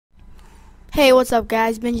Hey, what's up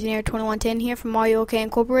guys, MW3 here from Mario OK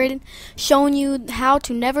Incorporated, showing you how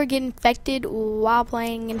to never get infected while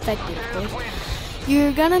playing infected, of course.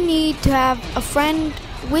 You're gonna need to have a friend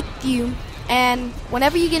with you, and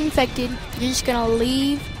whenever you get infected, you're just gonna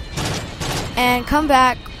leave and come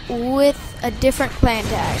back with a different clan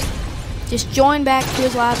tag. Just join back to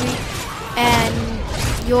his lobby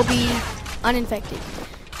and you'll be uninfected.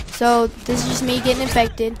 So this is just me getting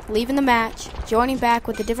infected, leaving the match, joining back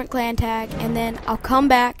with a different clan tag, and then I'll come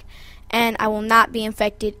back and I will not be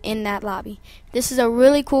infected in that lobby. This is a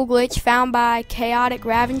really cool glitch found by Chaotic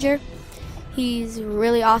Ravager. He's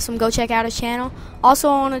really awesome. Go check out his channel. Also,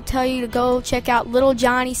 I want to tell you to go check out Little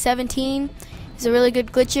Johnny 17. He's a really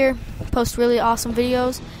good glitcher. Posts really awesome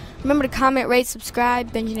videos. Remember to comment, rate,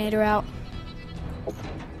 subscribe. Benjinator out.